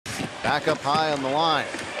Back up high on the line.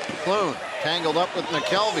 Clune tangled up with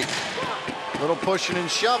McKelvie. Little pushing and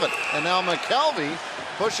shoving. And now McKelvie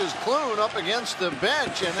pushes Clune up against the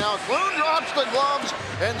bench. And now Clune drops the gloves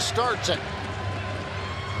and starts it.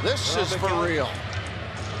 This is for real.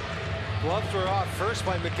 Gloves were off first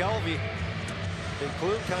by McKelvie. And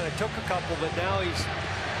Clune kind of took a couple, but now he's...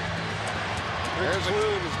 Richard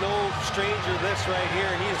Clune is no stranger to this right here,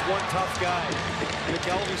 and he is one tough guy.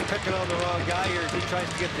 McKelvie's picking on the wrong guy here as he tries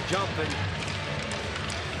to get the jump, and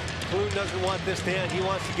Clune doesn't want this to end. He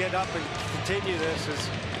wants to get up and continue this. His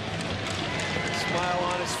smile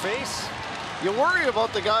on his face. You worry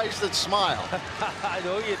about the guys that smile. I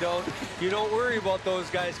know you don't. You don't worry about those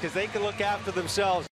guys because they can look after themselves.